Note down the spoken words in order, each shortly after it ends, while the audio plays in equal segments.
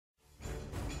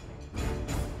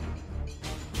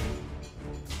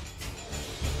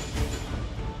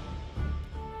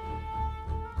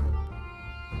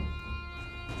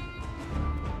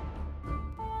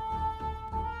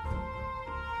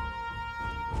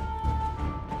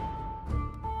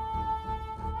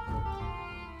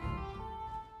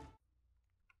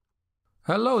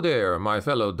Hello there, my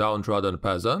fellow downtrodden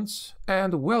peasants,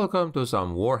 and welcome to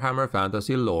some Warhammer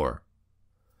fantasy lore.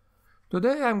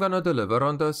 Today I'm gonna deliver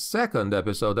on the second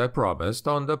episode I promised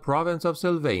on the province of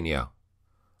Sylvania.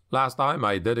 Last time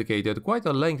I dedicated quite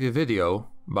a lengthy video,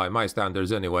 by my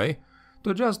standards anyway,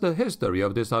 to just the history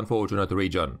of this unfortunate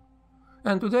region.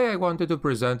 And today I wanted to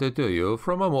present it to you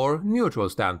from a more neutral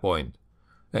standpoint,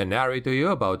 and narrate to you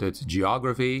about its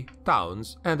geography,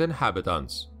 towns, and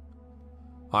inhabitants.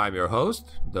 I'm your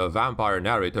host, the vampire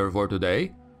narrator for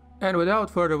today, and without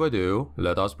further ado,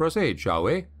 let us proceed, shall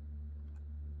we?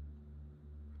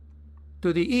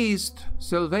 To the east,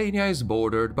 Sylvania is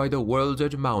bordered by the World's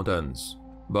Edge Mountains,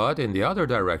 but in the other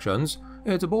directions,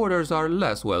 its borders are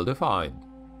less well defined.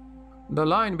 The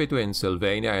line between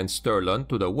Sylvania and Stirland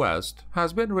to the west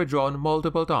has been redrawn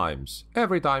multiple times,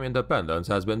 every time independence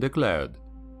has been declared.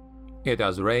 It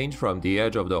has ranged from the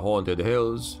edge of the Haunted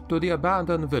Hills to the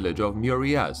abandoned village of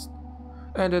Muriest,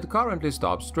 and it currently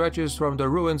stops stretches from the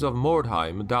ruins of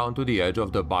Mordheim down to the edge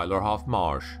of the Beilerhof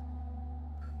Marsh.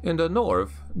 In the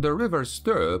north, the river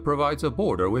Ster provides a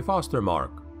border with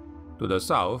Ostermark. To the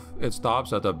south, it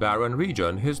stops at a barren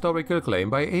region historically claimed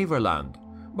by Averland,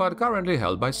 but currently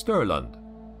held by Stirland.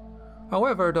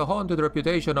 However, the haunted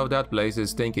reputation of that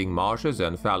place's stinking marshes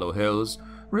and fallow hills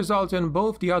results in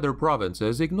both the other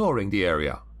provinces ignoring the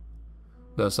area.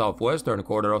 The southwestern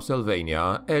corner of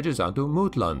Sylvania edges onto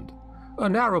Mootland, a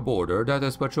narrow border that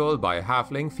is patrolled by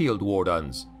halfling field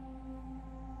wardens.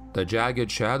 The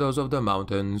jagged shadows of the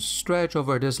mountains stretch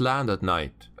over this land at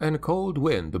night, and cold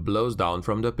wind blows down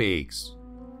from the peaks.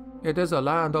 It is a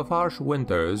land of harsh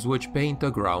winters which paint the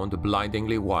ground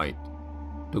blindingly white.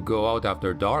 To go out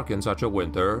after dark in such a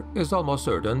winter is almost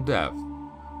certain death.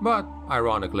 But,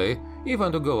 ironically,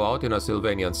 even to go out in a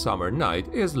Sylvanian summer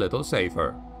night is little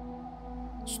safer.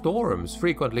 Storms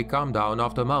frequently come down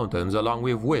off the mountains along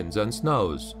with winds and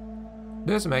snows.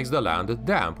 This makes the land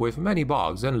damp with many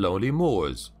bogs and lonely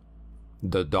moors.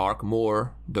 The Dark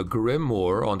Moor, the Grim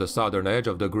Moor on the southern edge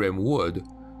of the Grim Wood,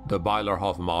 the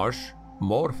Beilerhof Marsh,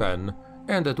 Morfen,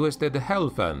 and the Twisted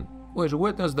Helfen, which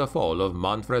witnessed the fall of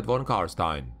Manfred von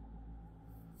Karstein.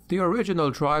 The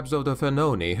original tribes of the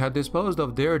Fenoni had disposed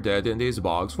of their dead in these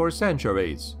bogs for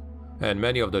centuries, and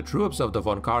many of the troops of the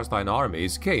von Karstein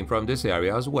armies came from this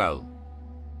area as well.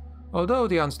 Although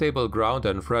the unstable ground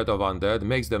and threat of undead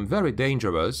makes them very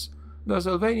dangerous, the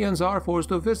Sylvanians are forced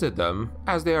to visit them,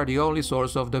 as they are the only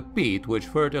source of the peat which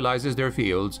fertilizes their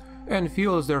fields and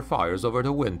fuels their fires over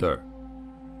the winter.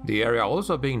 The area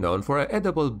also being known for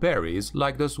edible berries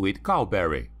like the sweet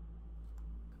cowberry.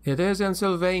 It is in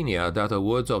Sylvania that the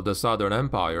woods of the Southern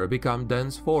Empire become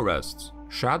dense forests,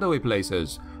 shadowy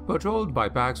places patrolled by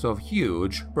packs of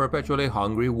huge, perpetually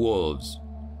hungry wolves.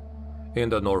 In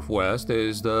the northwest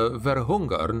is the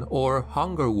Verhungern or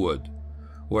Hunger Wood,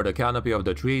 where the canopy of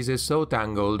the trees is so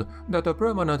tangled that a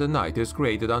permanent night is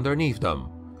created underneath them,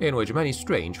 in which many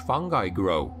strange fungi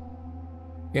grow.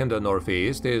 In the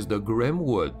northeast is the Grim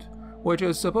Wood, which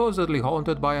is supposedly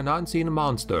haunted by an unseen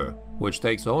monster, which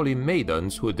takes only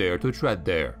maidens who dare to tread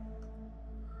there.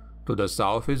 To the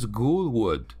south is Ghoul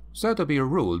Wood, said to be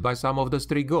ruled by some of the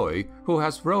Strigoi, who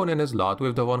has thrown in his lot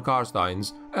with the von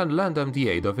Karsteins and lent them the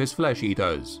aid of his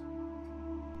flesh-eaters.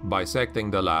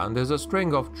 Bisecting the land is a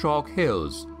string of chalk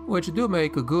hills, which do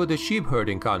make a good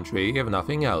sheep-herding country if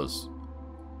nothing else.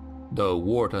 The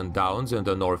Wharton Downs in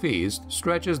the northeast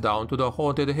stretches down to the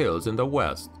Haunted Hills in the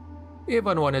west.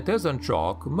 Even when it isn't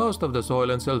chalk, most of the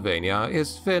soil in Sylvania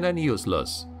is thin and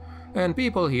useless, and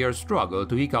people here struggle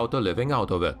to eke out a living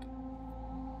out of it.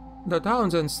 The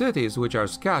towns and cities which are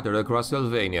scattered across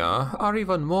Sylvania are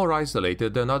even more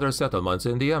isolated than other settlements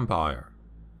in the Empire.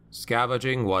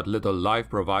 Scavenging what little life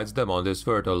provides them on this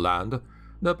fertile land,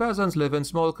 the peasants live in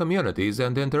small communities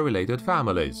and interrelated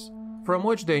families, from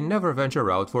which they never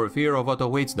venture out for fear of what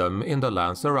awaits them in the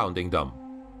land surrounding them.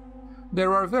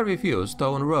 There are very few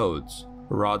stone roads.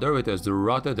 Rather, it is the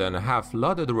rutted and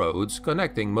half-flooded roads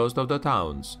connecting most of the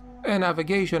towns, and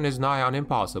navigation is nigh on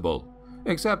impossible,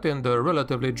 except in the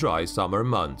relatively dry summer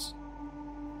months.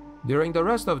 During the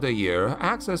rest of the year,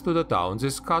 access to the towns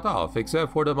is cut off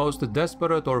except for the most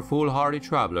desperate or foolhardy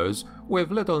travelers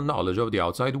with little knowledge of the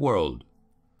outside world.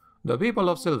 The people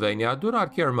of Sylvania do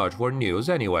not care much for news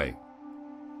anyway.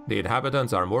 The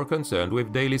inhabitants are more concerned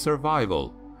with daily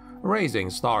survival, raising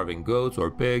starving goats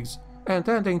or pigs, and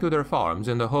tending to their farms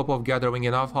in the hope of gathering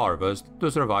enough harvest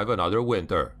to survive another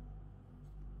winter.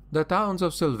 The towns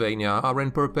of Sylvania are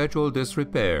in perpetual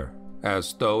disrepair, as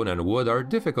stone and wood are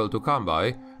difficult to come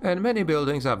by, and many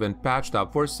buildings have been patched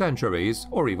up for centuries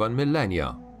or even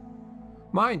millennia.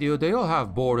 Mind you, they all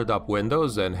have boarded-up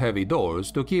windows and heavy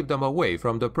doors to keep them away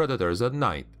from the predators at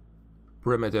night.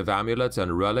 Primitive amulets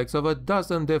and relics of a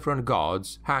dozen different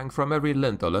gods hang from every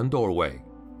lintel and doorway.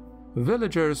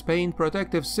 Villagers paint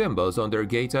protective symbols on their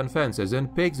gates and fences in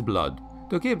pig's blood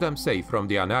to keep them safe from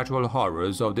the unnatural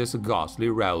horrors of this ghastly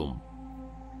realm.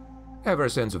 Ever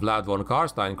since Vlad von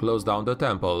Karstein closed down the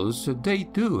temples, they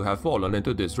too have fallen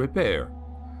into disrepair,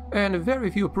 and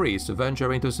very few priests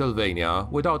venture into Sylvania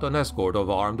without an escort of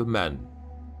armed men.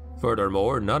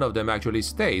 Furthermore, none of them actually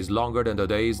stays longer than the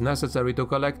days necessary to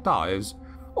collect tithes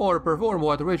or perform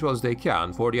what rituals they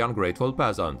can for the ungrateful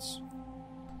peasants.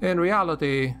 In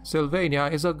reality, Sylvania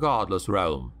is a godless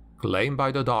realm, claimed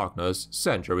by the darkness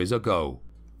centuries ago.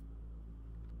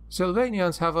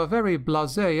 Sylvanians have a very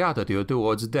blasé attitude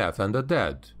towards death and the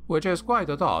dead, which is quite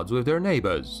at odds with their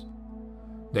neighbors.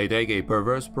 They take a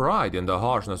perverse pride in the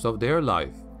harshness of their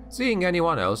life, seeing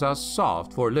anyone else as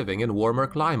soft for living in warmer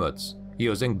climates,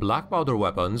 using black powder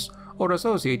weapons, or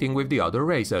associating with the other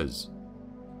races.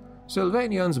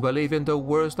 Sylvanians believe in the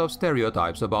worst of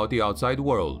stereotypes about the outside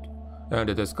world, and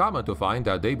it is common to find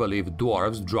that they believe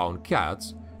dwarves drown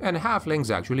cats and halflings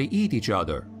actually eat each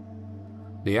other.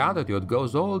 The attitude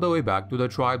goes all the way back to the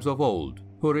tribes of old,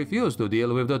 who refused to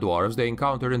deal with the dwarves they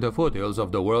encountered in the foothills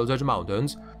of the World's Edge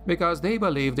Mountains because they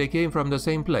believed they came from the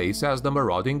same place as the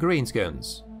marauding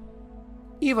greenskins.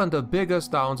 Even the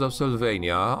biggest towns of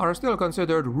Sylvania are still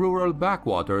considered rural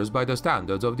backwaters by the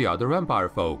standards of the other Empire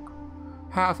folk.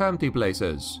 Half-empty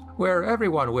places, where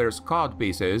everyone wears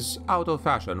codpieces out of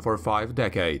fashion for 5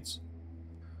 decades.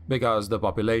 Because the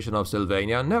population of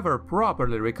Sylvania never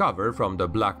properly recovered from the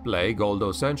Black Plague all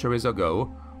those centuries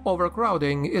ago,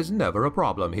 overcrowding is never a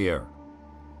problem here.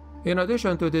 In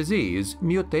addition to disease,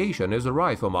 mutation is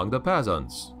rife among the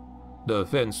peasants. The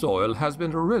thin soil has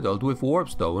been riddled with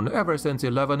warpstone ever since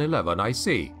 1111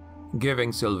 IC,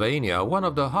 giving Sylvania one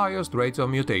of the highest rates of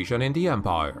mutation in the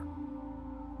Empire.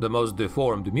 The most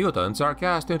deformed mutants are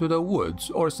cast into the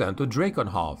woods or sent to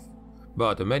Drakenhof,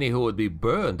 but many who would be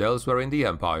burned elsewhere in the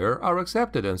Empire are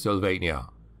accepted in Sylvania.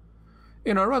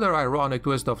 In a rather ironic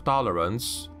twist of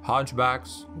tolerance,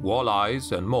 hunchbacks,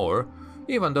 walleyes, and more,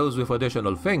 even those with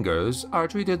additional fingers, are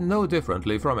treated no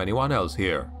differently from anyone else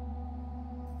here.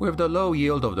 With the low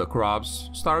yield of the crops,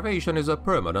 starvation is a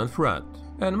permanent threat,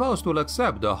 and most will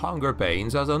accept the hunger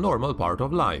pains as a normal part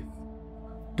of life.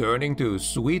 Turning to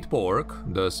sweet pork,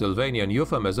 the Sylvanian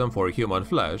euphemism for human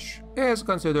flesh, is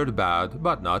considered bad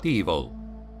but not evil.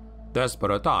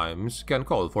 Desperate times can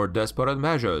call for desperate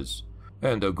measures,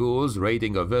 and the ghouls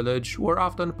raiding a village were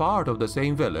often part of the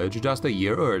same village just a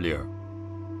year earlier.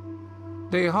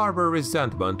 They harbor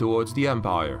resentment towards the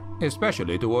Empire,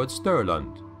 especially towards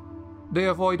Stirland. They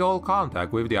avoid all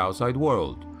contact with the outside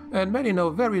world, and many know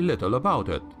very little about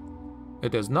it.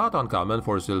 It is not uncommon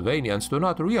for Sylvanians to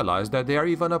not realize that they are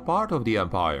even a part of the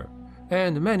Empire,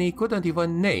 and many couldn't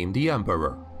even name the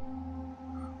Emperor.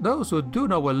 Those who do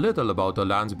know a little about the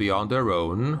lands beyond their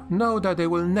own know that they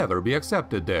will never be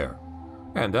accepted there,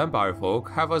 and Empire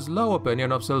folk have as low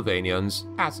opinion of Sylvanians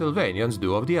as Sylvanians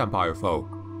do of the Empire folk.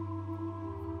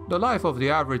 The life of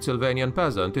the average Sylvanian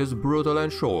peasant is brutal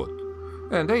and short,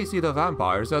 and they see the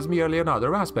vampires as merely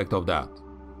another aspect of that.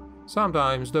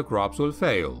 Sometimes the crops will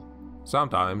fail.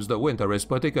 Sometimes the winter is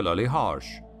particularly harsh.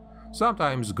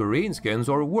 Sometimes greenskins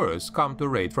or worse come to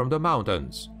raid from the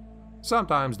mountains.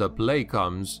 Sometimes the plague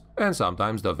comes, and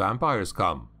sometimes the vampires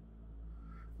come.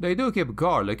 They do keep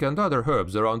garlic and other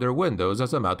herbs around their windows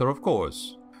as a matter of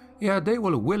course, yet they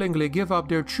will willingly give up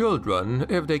their children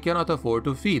if they cannot afford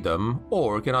to feed them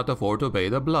or cannot afford to pay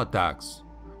the blood tax.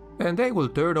 And they will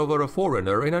turn over a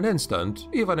foreigner in an instant,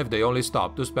 even if they only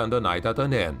stop to spend the night at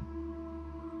an inn.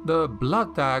 The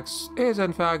blood tax is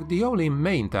in fact the only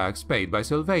main tax paid by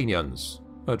Sylvanians,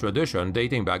 a tradition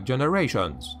dating back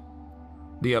generations.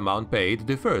 The amount paid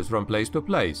differs from place to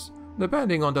place,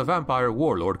 depending on the vampire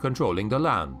warlord controlling the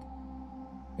land.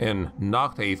 In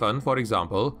Nachthaven, for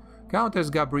example,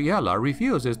 Countess Gabriella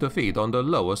refuses to feed on the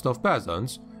lowest of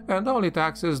peasants and only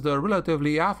taxes the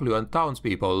relatively affluent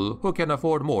townspeople who can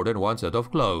afford more than one set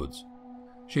of clothes.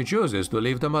 She chooses to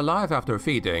leave them alive after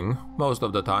feeding, most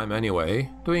of the time anyway,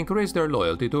 to increase their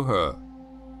loyalty to her.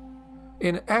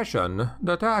 In Eschen,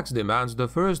 the tax demands the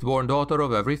firstborn daughter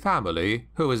of every family,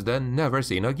 who is then never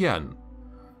seen again,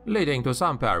 leading to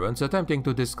some parents attempting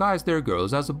to disguise their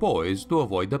girls as boys to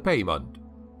avoid the payment.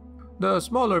 The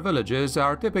smaller villages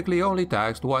are typically only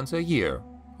taxed once a year,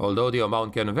 although the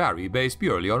amount can vary based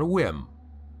purely on whim.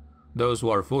 Those who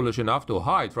are foolish enough to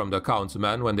hide from the count's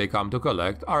men when they come to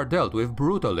collect are dealt with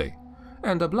brutally,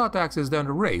 and the blood tax is then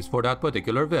raised for that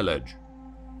particular village.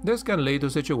 This can lead to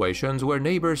situations where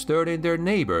neighbors turn in their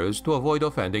neighbors to avoid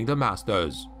offending the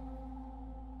masters.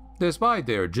 Despite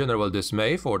their general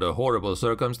dismay for the horrible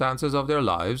circumstances of their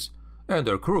lives and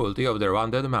their cruelty of their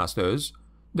undead masters,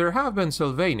 there have been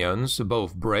Sylvanians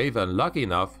both brave and lucky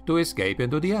enough to escape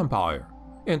into the Empire,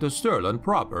 into Stirland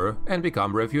proper, and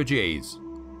become refugees.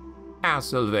 As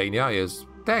Sylvania is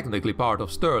technically part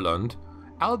of Stirland,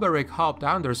 Alberic Haupt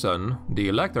Anderson, the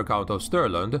Elector Count of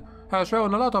Stirland, has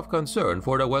shown a lot of concern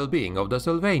for the well-being of the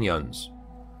Sylvanians.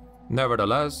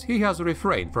 Nevertheless, he has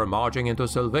refrained from marching into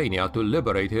Sylvania to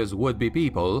liberate his would-be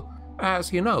people, as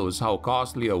he knows how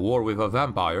costly a war with a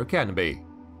vampire can be.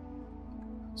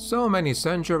 So many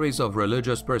centuries of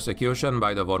religious persecution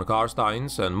by the von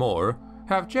Karsteins and more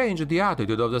have changed the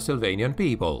attitude of the Sylvanian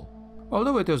people.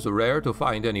 Although it is rare to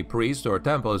find any priests or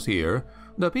temples here,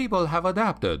 the people have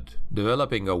adapted,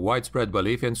 developing a widespread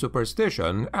belief in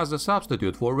superstition as a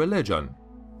substitute for religion.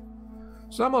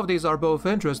 Some of these are both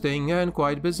interesting and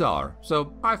quite bizarre,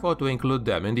 so I thought to include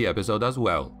them in the episode as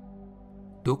well.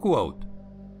 To quote,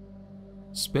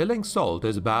 "Spilling salt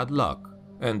is bad luck,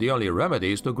 and the only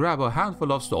remedy is to grab a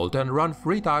handful of salt and run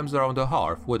 3 times around the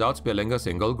hearth without spilling a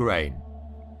single grain.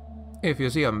 If you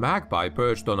see a magpie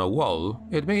perched on a wall,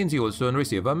 it means you will soon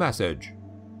receive a message.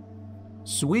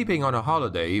 Sweeping on a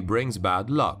holiday brings bad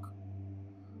luck.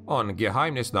 On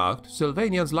Geheimnisnacht,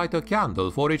 Sylvanians light a candle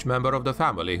for each member of the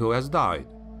family who has died,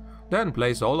 then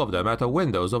place all of them at the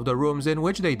windows of the rooms in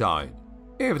which they died.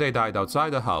 If they died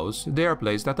outside the house, they are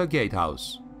placed at a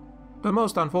gatehouse. The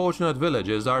most unfortunate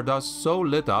villages are thus so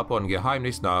lit up on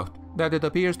Geheimnisnacht that it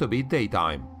appears to be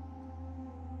daytime.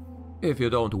 If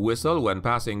you don't whistle when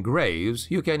passing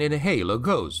graves, you can inhale a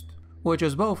ghost, which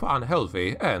is both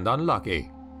unhealthy and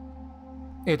unlucky.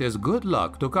 It is good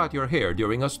luck to cut your hair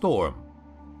during a storm.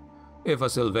 If a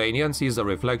Sylvanian sees a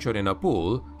reflection in a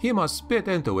pool, he must spit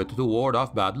into it to ward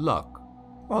off bad luck.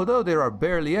 Although there are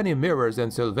barely any mirrors in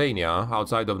Sylvania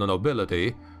outside of the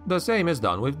nobility, the same is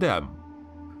done with them.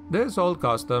 This old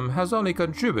custom has only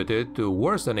contributed to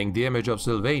worsening the image of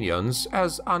Sylvanians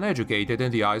as uneducated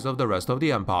in the eyes of the rest of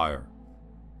the Empire.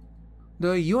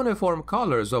 The uniform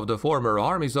colors of the former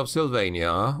armies of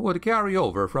Sylvania would carry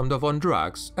over from the von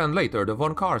Drax and later the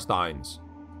von Karsteins.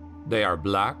 They are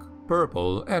black,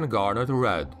 purple, and garnet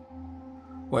red.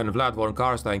 When Vlad von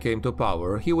Karstein came to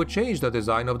power, he would change the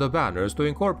design of the banners to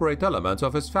incorporate elements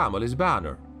of his family's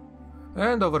banner.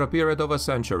 And over a period of a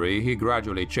century, he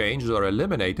gradually changed or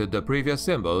eliminated the previous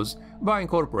symbols by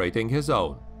incorporating his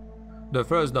own. The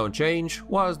first known change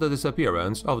was the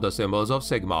disappearance of the symbols of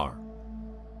Sigmar.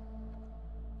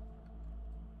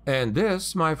 And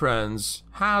this, my friends,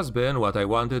 has been what I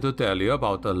wanted to tell you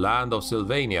about the land of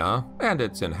Sylvania and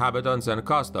its inhabitants and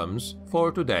customs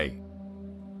for today.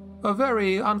 A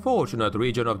very unfortunate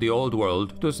region of the old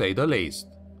world, to say the least.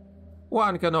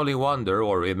 One can only wonder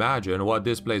or imagine what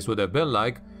this place would have been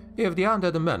like if the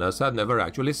undead menace had never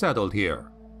actually settled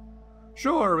here.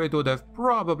 Sure, it would have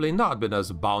probably not been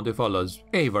as bountiful as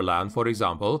Averland, for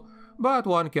example, but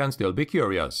one can still be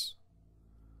curious.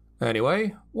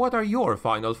 Anyway, what are your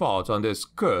final thoughts on this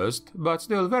cursed but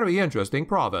still very interesting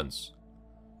province?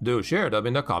 Do share them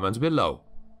in the comments below.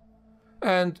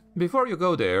 And before you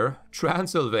go there,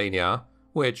 Transylvania,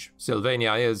 which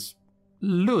Sylvania is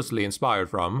loosely inspired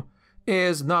from,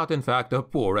 is not in fact a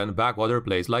poor and backwater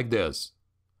place like this.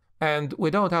 And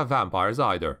we don't have vampires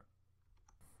either.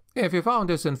 If you found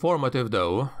this informative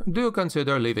though, do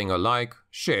consider leaving a like,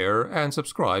 share, and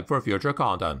subscribe for future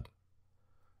content.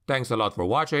 Thanks a lot for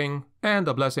watching, and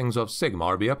the blessings of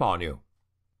Sigmar be upon you.